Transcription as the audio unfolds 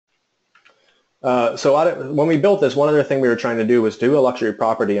When we built this, one other thing we were trying to do was do a luxury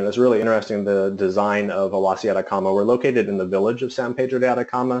property, and it's really interesting, the design of Awasi Atacama. We're located in the village of San Pedro de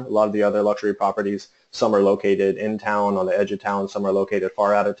Atacama. A lot of the other luxury properties, some are located in town, on the edge of town, some are located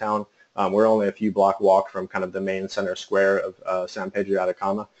far out of town. We're only a few block walk from kind of the main center square of San Pedro de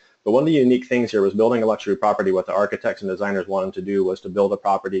Atacama. But one of the unique things here was building a luxury property. What the architects and designers wanted to do was to build a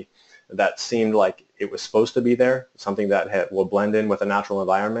property that seemed like it was supposed to be there, something that will blend in with a natural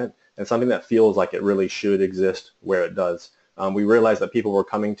environment, and something that feels like it really should exist where it does. We realized that people were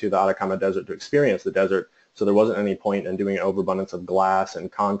coming to the Atacama Desert to experience the desert, so there wasn't any point in doing an overabundance of glass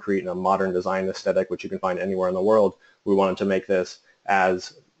and concrete and a modern design aesthetic, which you can find anywhere in the world. We wanted to make this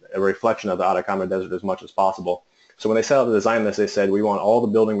as a reflection of the Atacama Desert as much as possible. So when they set out to design this, they said, we want all the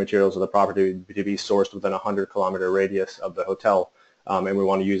building materials of the property to be sourced within a 100-kilometer radius of the hotel. And we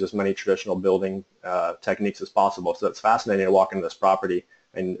want to use as many traditional building techniques as possible. So it's fascinating to walk into this property,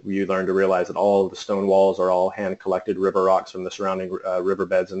 and you learn to realize that all of the stone walls are all hand-collected river rocks from the surrounding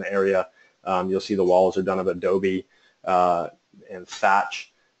riverbeds in the area. You'll see the walls are done of adobe and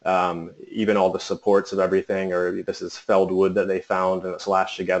thatch. Even all the supports of everything, or this is felled wood that they found and it's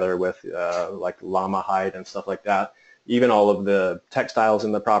lashed together with like llama hide and stuff like that. Even all of the textiles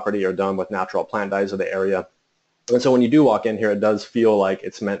in the property are done with natural plant dyes of the area. And so when you do walk in here, it does feel like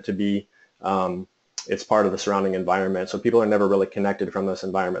it's meant to be, it's part of the surrounding environment. So people are never really connected from this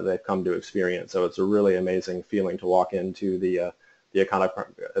environment they've come to experience. So it's a really amazing feeling to walk into the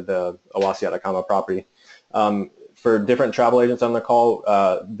Awasi Atacama property. For different travel agents on the call,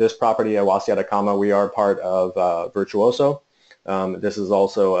 this property, Awasi Atacama, we are part of Virtuoso. This is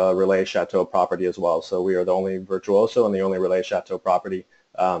also a Relais Chateau property as well. So we are the only Virtuoso and the only Relais Chateau property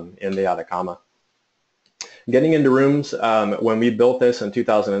in the Atacama. Getting into rooms, when we built this in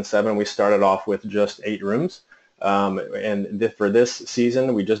 2007, we started off with just 8 rooms. For this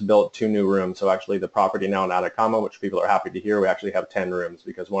season, we just built 2 new rooms. So actually the property now in Atacama, which people are happy to hear, we actually have 10 rooms,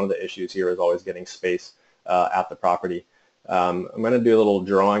 because one of the issues here is always getting space at the property. I'm going to do a little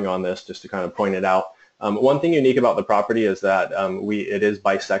drawing on this just to kind of point it out. One thing unique about the property is that it is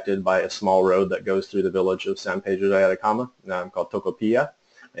bisected by a small road that goes through the village of San Pedro de Atacama, called Tocopilla.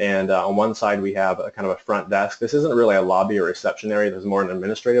 And on one side we have a kind of a front desk. This isn't really a lobby or reception area. This is more an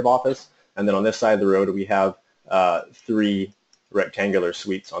administrative office. And then on this side of the road we have 3 rectangular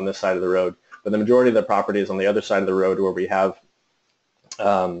suites on this side of the road. But the majority of the property is on the other side of the road, where we have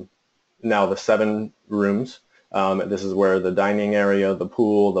now the 7 rooms. This is where the dining area, the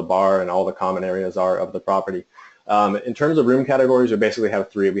pool, the bar, and all the common areas are of the property. In terms of room categories, we basically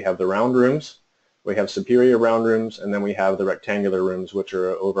have 3. We have the round rooms, we have superior round rooms, and then we have the rectangular rooms, which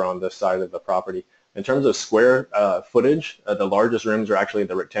are over on this side of the property. In terms of square footage, the largest rooms are actually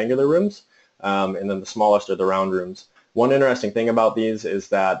the rectangular rooms, and then the smallest are the round rooms. One interesting thing about these is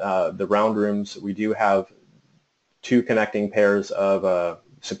that the round rooms, we do have 2 connecting pairs of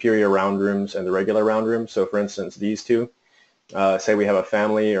superior round rooms and the regular round rooms. So for instance, these 2, say we have a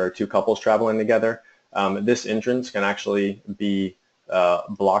family or 2 couples traveling together, this entrance can actually be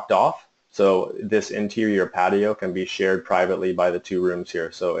blocked off. So this interior patio can be shared privately by the 2 rooms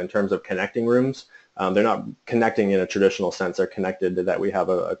here. So in terms of connecting rooms, they're not connecting in a traditional sense. They're connected to that we have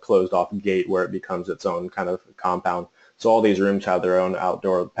a closed off gate where it becomes its own kind of compound. So all these rooms have their own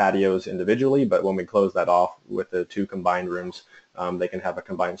outdoor patios individually, but when we close that off with the 2 combined rooms, they can have a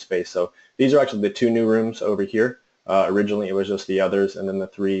combined space. So these are actually the 2 new rooms over here. Originally it was just the others, and then the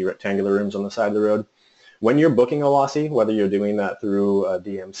 3 rectangular rooms on the side of the road. When you're booking Awasi, whether you're doing that through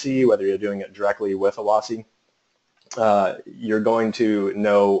DMC, whether you're doing it directly with Awasi, you're going to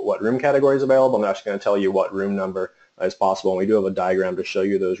know what room category is available. I'm actually going to tell you what room number is possible, and we do have a diagram to show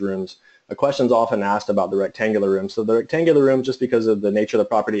you those rooms. A question's often asked about the rectangular room. So the rectangular room, just because of the nature of the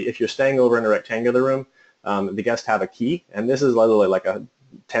property, if you're staying over in a rectangular room, the guests have a key, and this is literally like a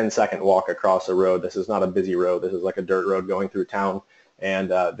 10-second walk across a road. This is not a busy road. This is like a dirt road going through town, and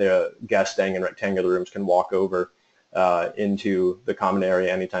the guests staying in rectangular rooms can walk over into the common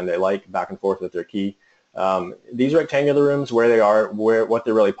area anytime they like, back and forth with their key. These rectangular rooms, where they are, what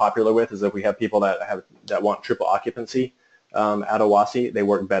they're really popular with is if we have people that want triple occupancy at Awasi, they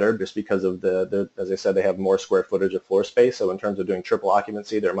work better just because of as I said, they have more square footage of floor space. So in terms of doing triple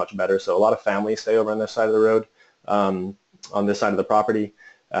occupancy, they're much better. So a lot of families stay over on this side of the road, on this side of the property.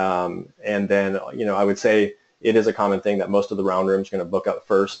 And then, I would say it is a common thing that most of the round rooms are going to book up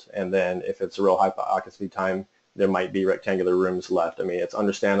first, and then if it's a real high occupancy time, there might be rectangular rooms left. I mean, it's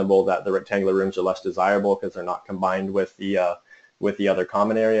understandable that the rectangular rooms are less desirable because they're not combined with the other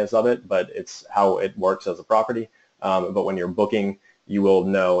common areas of it, but it's how it works as a property. But when you're booking, you will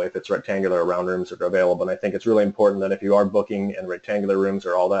know if it's rectangular or round rooms that are available. And I think it's really important that if you are booking and rectangular rooms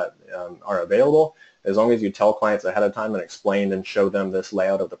are all that are available, as long as you tell clients ahead of time and explain and show them this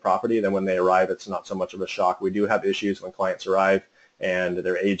layout of the property, then when they arrive, it's not so much of a shock. We do have issues when clients arrive and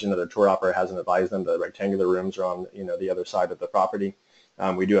their agent or their tour operator hasn't advised them that rectangular rooms are on the other side of the property.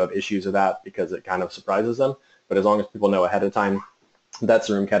 We do have issues with that because it kind of surprises them. But as long as people know ahead of time that's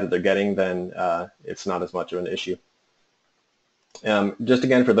the room cat that they're getting, then it's not as much of an issue. Just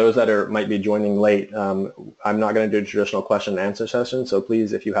again, for those that might be joining late, I'm not going to do a traditional question and answer session, so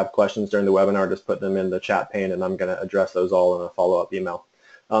please, if you have questions during the webinar, just put them in the chat pane and I'm going to address those all in a follow-up email.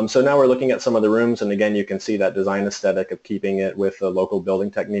 So now we're looking at some of the rooms, and again, you can see that design aesthetic of keeping it with the local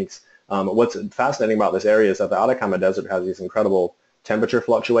building techniques. What's fascinating about this area is that the Atacama Desert has these incredible temperature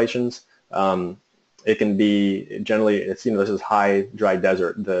fluctuations. It can be generally, this is high, dry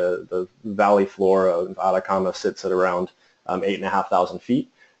desert. The valley floor of Atacama sits at around 8,500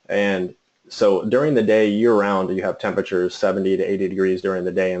 feet. And so during the day, year-round, you have temperatures 70 to 80 degrees during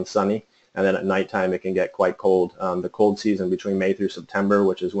the day and sunny. And then at nighttime, it can get quite cold. The cold season between May through September,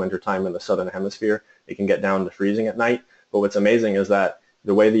 which is wintertime in the southern hemisphere, it can get down to freezing at night. But what's amazing is that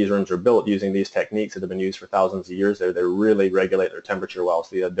the way these rooms are built using these techniques that have been used for thousands of years, they really regulate their temperature well.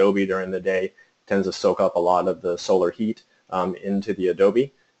 So the adobe during the day tends to soak up a lot of the solar heat into the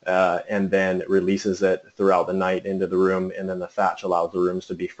adobe, and then releases it throughout the night into the room, and then the thatch allows the rooms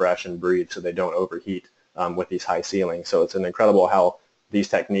to be fresh and breathe so they don't overheat with these high ceilings. So it's incredible how these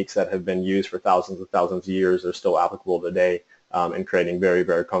techniques that have been used for thousands of years are still applicable today in creating very,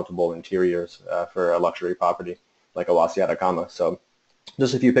 very comfortable interiors for a luxury property like Awasi Atacama. So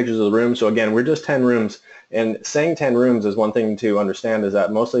just a few pictures of the room. So again, we're just 10 rooms, and saying 10 rooms is one thing to understand, is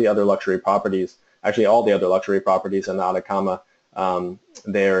that most of the other luxury properties, actually all the other luxury properties in Atacama,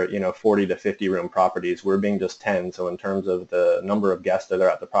 they're 40 to 50 room properties. We're being just 10, so in terms of the number of guests that are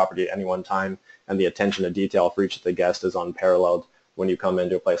at the property at any one time, and the attention to detail for each of the guests is unparalleled when you come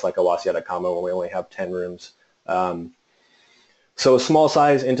into a place like Awasi Atacama when we only have 10 rooms. So small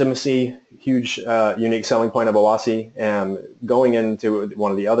size, intimacy, huge unique selling point of Awasi. Going into one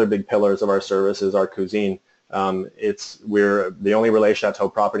of the other big pillars of our service is our cuisine. We're the only relais chateau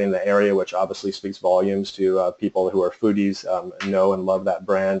property in the area, which obviously speaks volumes to people who are foodies, know and love that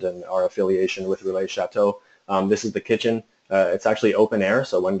brand and our affiliation with Relais Chateau. This is the kitchen. It's actually open air,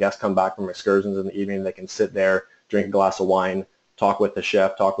 so when guests come back from excursions in the evening, they can sit there, drink a glass of wine, talk with the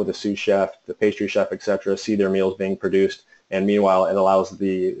chef, talk with the sous chef, the pastry chef, etc., see their meals being produced. And meanwhile, it allows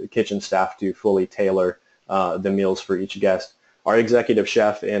the kitchen staff to fully tailor the meals for each guest. Our executive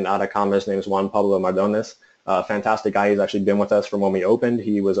chef in Atacama, his name is Juan Pablo Mardones. Fantastic guy. He's actually been with us from when we opened.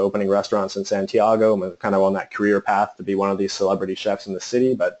 He was opening restaurants in Santiago and was kind of on that career path to be one of these celebrity chefs in the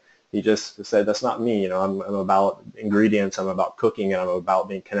city, but he just said, that's not me. I'm about ingredients, I'm about cooking, and I'm about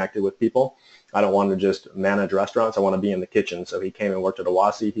being connected with people. I don't want to just manage restaurants, I want to be in the kitchen. So he came and worked at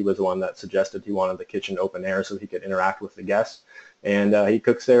Awasi. He was the one that suggested he wanted the kitchen open air so he could interact with the guests, and he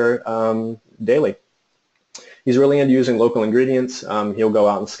cooks there daily. He's really into using local ingredients. He'll go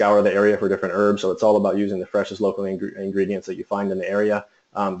out and scour the area for different herbs, so it's all about using the freshest local ingredients that you find in the area.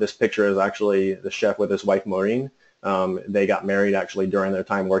 This picture is actually the chef with his wife, Maureen. They got married actually during their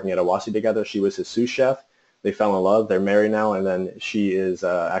time working at Awasi together. She was his sous chef. They fell in love. They're married now, and then she is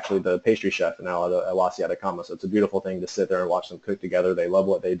actually the pastry chef now at Awasi Atacama. So it's a beautiful thing to sit there and watch them cook together. They love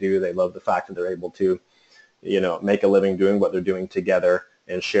what they do. They love the fact that they're able to, make a living doing what they're doing together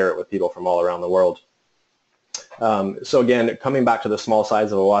and share it with people from all around the world. So again, coming back to the small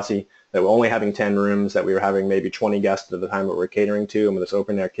size of Awasi, that we're only having 10 rooms, that we were having maybe 20 guests at the time that we're catering to, and with this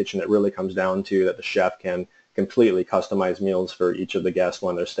open air kitchen, it really comes down to that the chef can completely customize meals for each of the guests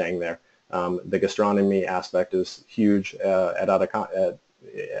when they're staying there. The gastronomy aspect is huge at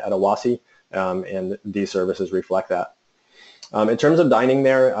Awasi, and these services reflect that. In terms of dining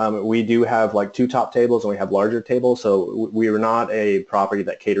there, we do have like 2 top tables and we have larger tables, so we are not a property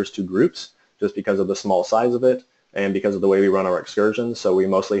that caters to groups just because of the small size of it and because of the way we run our excursions. So we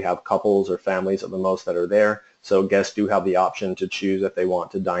mostly have couples or families at the most that are there, so guests do have the option to choose if they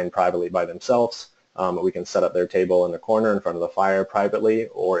want to dine privately by themselves. We can set up their table in the corner in front of the fire privately,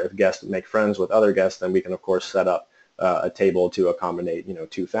 or if guests make friends with other guests, then we can of course set up a table to accommodate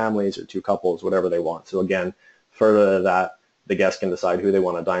 2 families or 2 couples, whatever they want. So again, further to that, the guests can decide who they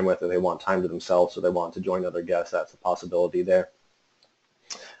want to dine with, if they want time to themselves or they want to join other guests. That's a possibility there.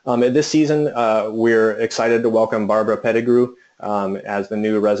 This season, we're excited to welcome Barbara Pettigrew as the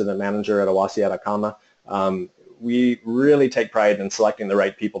new resident manager at Awasi Atacama. we really take pride in selecting the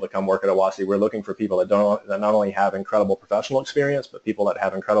right people to come work at Awasi. We're looking for people that not only have incredible professional experience, but people that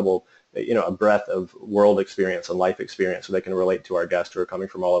have incredible, a breadth of world experience and life experience, so they can relate to our guests who are coming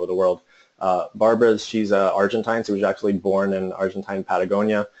from all over the world. Barbara, she's Argentine, so she was actually born in Argentine,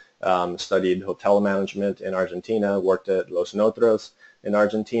 Patagonia, studied hotel management in Argentina, worked at Los Notros in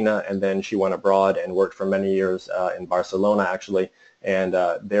Argentina, and then she went abroad and worked for many years in Barcelona, actually. And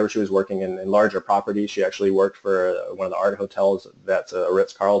there she was working in larger properties. She actually worked for one of the art hotels that's a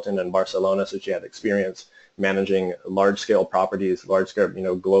Ritz-Carlton in Barcelona, so she had experience managing large-scale properties,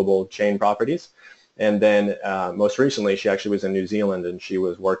 large-scale, global chain properties. And then most recently, she actually was in New Zealand, and she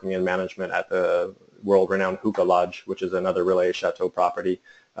was working in management at the world-renowned Hookah Lodge, which is another Relais Chateau property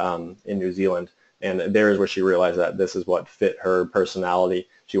in New Zealand. And there is where she realized that this is what fit her personality.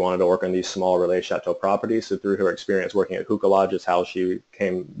 She wanted to work on these small Relais Chateau properties. So through her experience working at Hookah Lodge is how she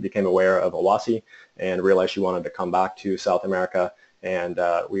became aware of Awasi and realized she wanted to come back to South America. And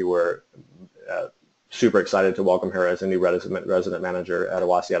we were super excited to welcome her as a new resident manager at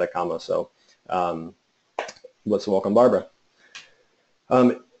Awasi Atacama. So let's welcome Barbara.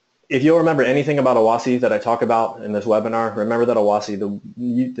 If you'll remember anything about Awasi that I talk about in this webinar, remember that Awasi,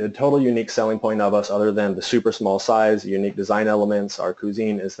 the total unique selling point of us, other than the super small size, unique design elements, our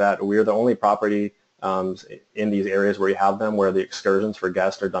cuisine, is that we're the only property in these areas where you have them where the excursions for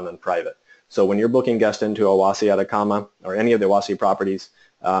guests are done in private. So when you're booking guests into Awasi Atacama or any of the Awasi properties,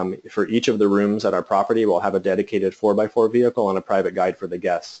 for each of the rooms at our property, we'll have a dedicated 4x4 vehicle and a private guide for the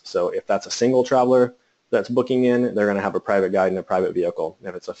guests. So if that's a single traveler that's booking in, they're going to have a private guide and a private vehicle.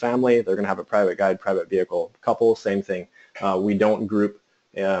 If it's a family, they're going to have a private guide, private vehicle. Couple, same thing. We don't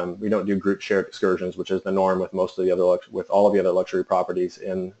do group shared excursions, which is the norm with most of the other all of the other luxury properties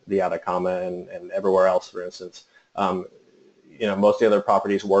in the Atacama and everywhere else. For instance, most of the other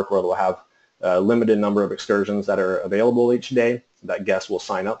properties work where they'll have a limited number of excursions that are available each day that guests will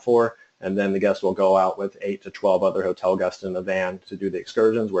sign up for, and then the guests will go out with 8 to 12 other hotel guests in the van to do the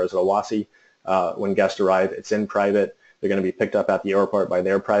excursions. Whereas at Awasi, when guests arrive, it's in private. They're going to be picked up at the airport by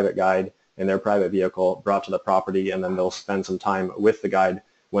their private guide in their private vehicle, brought to the property, and then they'll spend some time with the guide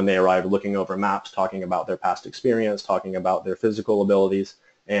when they arrive, looking over maps, talking about their past experience, talking about their physical abilities,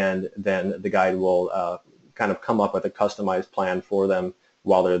 and then the guide will kind of come up with a customized plan for them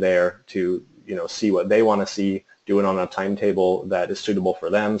while they're there to see what they want to see, do it on a timetable that is suitable for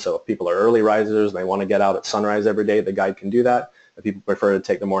them. So if people are early risers and they want to get out at sunrise every day, the guide can do that. If people prefer to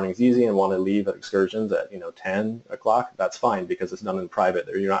take the mornings easy and want to leave at excursions at 10 o'clock, that's fine because it's done in private.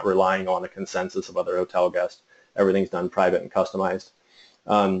 You're not relying on a consensus of other hotel guests. Everything's done private and customized.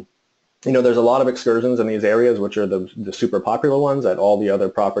 There's a lot of excursions in these areas, which are the super popular ones that all the other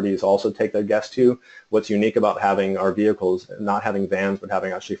properties also take their guests to. What's unique about having our vehicles, not having vans, but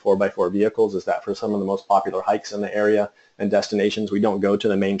having actually 4x4 vehicles, is that for some of the most popular hikes in the area and destinations, we don't go to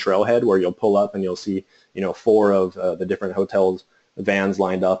the main trailhead where you'll pull up and you'll see, 4 of the different hotels' vans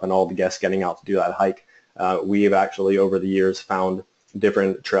lined up and all the guests getting out to do that hike. We have actually, over the years, found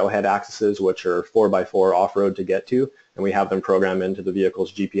different trailhead accesses, which are 4x4 off-road to get to, and we have them programmed into the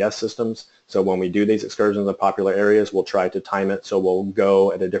vehicle's GPS systems. So when we do these excursions in popular areas, we'll try to time it so we'll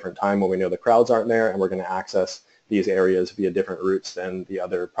go at a different time when we know the crowds aren't there, and we're going to access these areas via different routes than the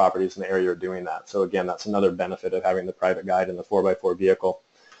other properties in the area are doing that. So again, that's another benefit of having the private guide and the 4x4 vehicle.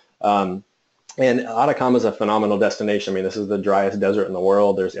 And Atacama is a phenomenal destination. I mean, this is the driest desert in the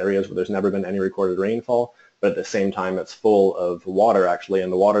world. There's areas where there's never been any recorded rainfall, but at the same time, it's full of water, actually,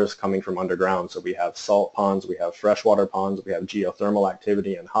 and the water is coming from underground. So we have salt ponds, we have freshwater ponds, we have geothermal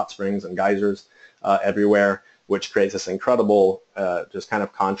activity and hot springs and geysers everywhere, which creates this incredible just kind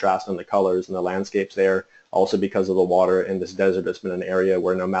of contrast in the colors and the landscapes there. Also, because of the water in this desert, it's been an area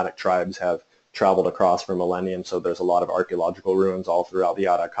where nomadic tribes have traveled across for millennia, so there's a lot of archaeological ruins all throughout the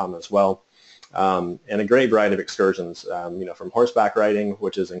Atacama as well. And a great variety of excursions, from horseback riding,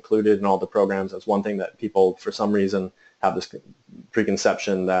 which is included in all the programs. That's one thing that people, for some reason, have this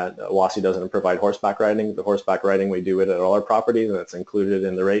preconception that Awasi doesn't provide horseback riding. The horseback riding, we do it at all our properties, and it's included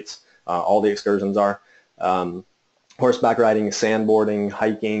in the rates. All the excursions are. Horseback riding, sandboarding,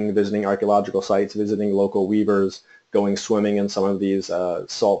 hiking, visiting archaeological sites, visiting local weavers, going swimming in some of these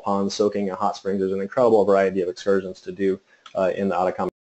salt ponds, soaking in hot springs. There's an incredible variety of excursions to do in the Atacama.